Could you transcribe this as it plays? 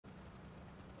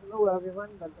Hello everyone,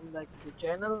 welcome back to the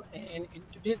channel, and in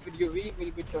today's video we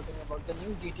will be talking about the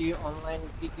new GTA Online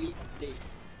weekly update.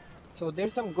 So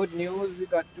there's some good news. We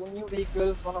got two new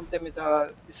vehicles. One of them is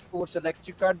a sports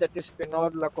electric car that is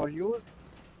Pinot La Coruse,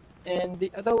 and the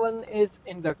other one is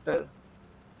Inductor.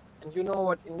 And you know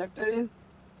what Inductor is?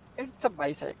 It's a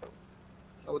bicycle.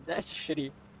 So that's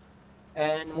shitty.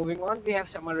 And moving on, we have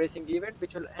summer racing event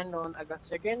which will end on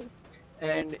August 2nd.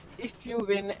 And if you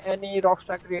win any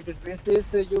Rockstar created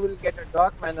races, you will get a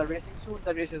Dark Manor racing suit.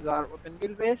 The races are open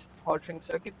wheel race, hot ring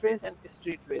circuit race, and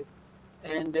street race.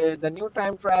 And the new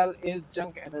time trial is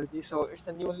Junk Energy, so it's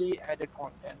a newly added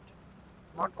content.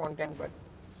 Not content, but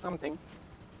something.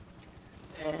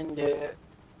 And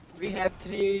we have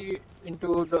three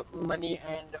into the money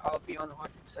and RP on hot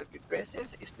circuit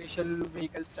races, special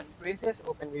vehicle stunt races,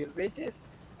 open wheel races,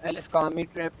 LS Army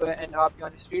trip and RP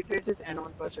on street races and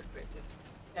on person races.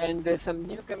 And there's some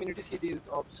new community series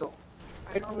jobs. So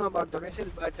I don't know about the races,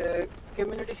 but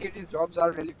community series jobs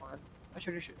are really fun.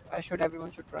 Everyone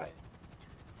should try.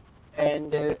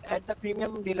 And at the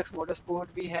premium deluxe motorsport,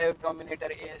 we have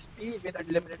Dominator ASP with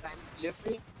unlimited time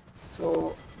delivery.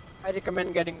 So I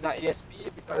recommend getting the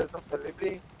ASP because of the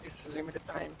delivery. It's limited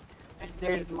time. And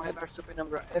there is my best super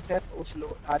number FF,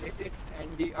 Oslo, R18,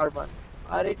 and DR1.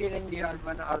 R18 and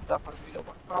DR1 are the Formula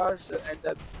 1 cars at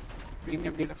the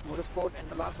premium deluxe motorsport, and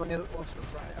the last one is Oslo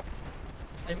Praya.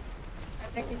 And I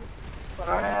think in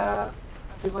Praya,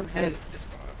 everyone has this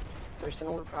car. So it's an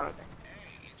old car, I think.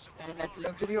 And at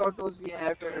luxury autos, we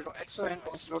have Toyota Exo and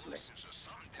Oslo Lynx.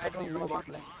 I don't know about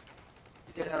Lynx.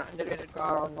 Is it an underrated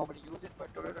car or nobody uses it?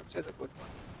 But Toyota Exo is a good one.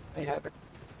 I have it.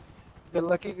 The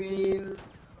Lucky Wheel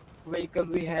vehicle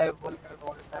we have Volker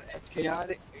Roadster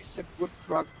HKR. It's a good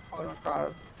truck or a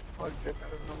car for drift. I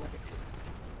don't know what it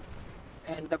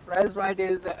is. And the prize right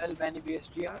is Albany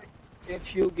BSTR.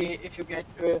 If you get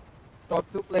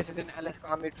top two places in LS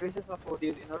car meet races for 4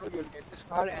 days in a row, you'll get this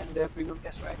car. And the premium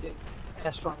test ride is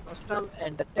Astron Custom.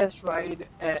 And the test ride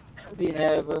we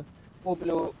have Obe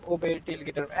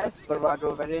Tailgater S,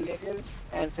 Bravado Varelator,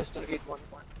 and Sister 811.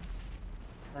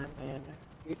 And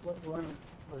 811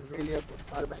 was really a good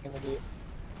car back in the day.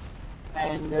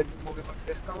 And moving on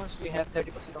to discounts, we have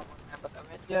 30% off on Ampere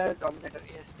Avenger, Dominator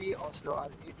ASP, Oslo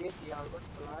R88, DR1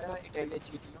 Polaya, Italia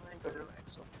GTO, and Toyota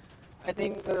Exo. I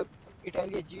think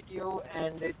Italia GTO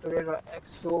and Toyota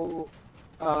Exo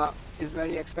is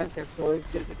very expensive, so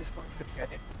if there's a discount, you should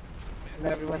get it. And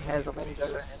everyone has Avenger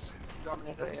and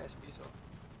Dominator ASP, so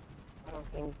I don't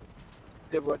think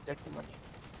they're worth that money.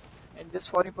 And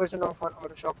just 40% off on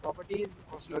auto shop properties,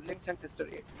 Oslo Links and Sister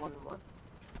 811.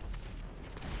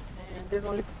 And there's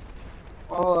only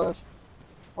uh,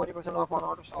 40% off on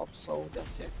auto shops, so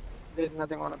that's it. There's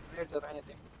nothing on upgrades or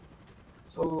anything.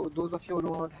 So those of you who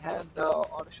don't have the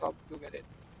auto shop, you get it.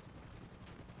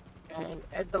 And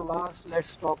at the last,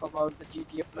 let's talk about the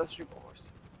GTA Plus rewards.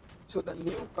 So the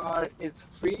new car is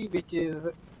free, which is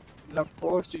of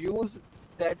course to use.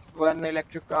 That one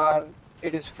electric car,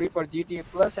 it is free for GTA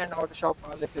Plus, and auto shop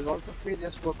lift is also free.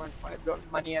 There's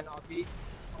 4.5 money and RP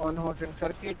on hot ring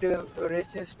circuit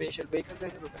races, special vehicle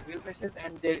races, open wheel races,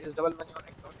 and there is double money on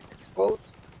exotic expos.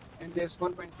 And there's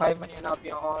 1.5 million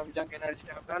RP on junk energy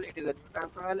time trial. It is a new time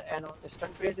trial, and on the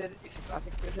stunt races, it's a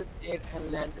classic races, air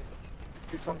and land races.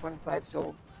 It's 1.5,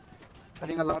 so I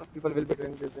think a lot of people will be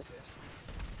doing these races.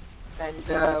 And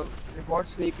the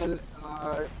rewards vehicle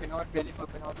are Pinot Belly for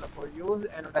Pinot La for use,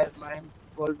 anodized lime,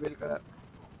 gold wheel color.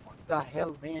 What the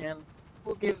hell, man?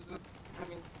 Who gives, I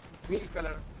mean, wheel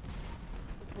color?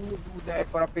 Who do that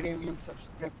for a premium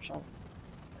subscription?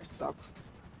 It sucks.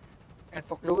 And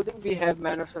for clothing, we have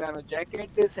Mano Solano jacket,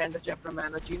 this and the Chapter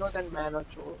Mano chinos and Mano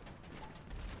Cho.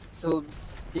 So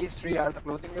these three are the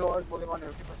clothing rewards. Moving on,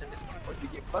 50% discount for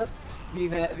GTA Plus. We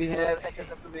have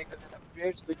accessible vehicles and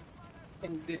upgrades. Which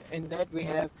in that we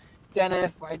have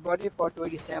 10F wide body for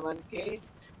 27k,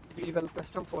 Vival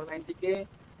Custom for 90k,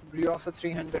 Brioso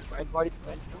 300 wide body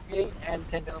 22k, and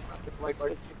Sentinel Classic wide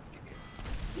body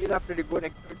 350k. These are pretty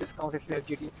good discounts if you have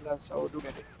GTA Plus, so do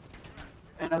get it.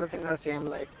 And other things are same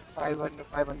like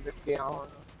 500k on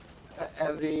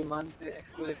every month,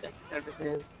 exclusive taxi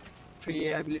services,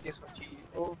 free abilities for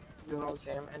CEO. These are all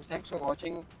same. And thanks for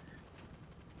watching.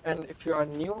 And if you are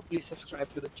new, please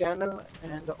subscribe to the channel.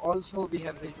 And also we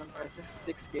have reached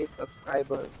 1.6k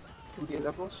subscribers 2 days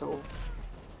ago, so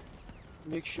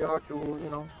make sure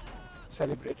to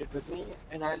celebrate it with me.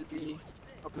 And I'll be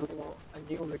uploading a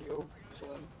new video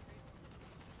soon.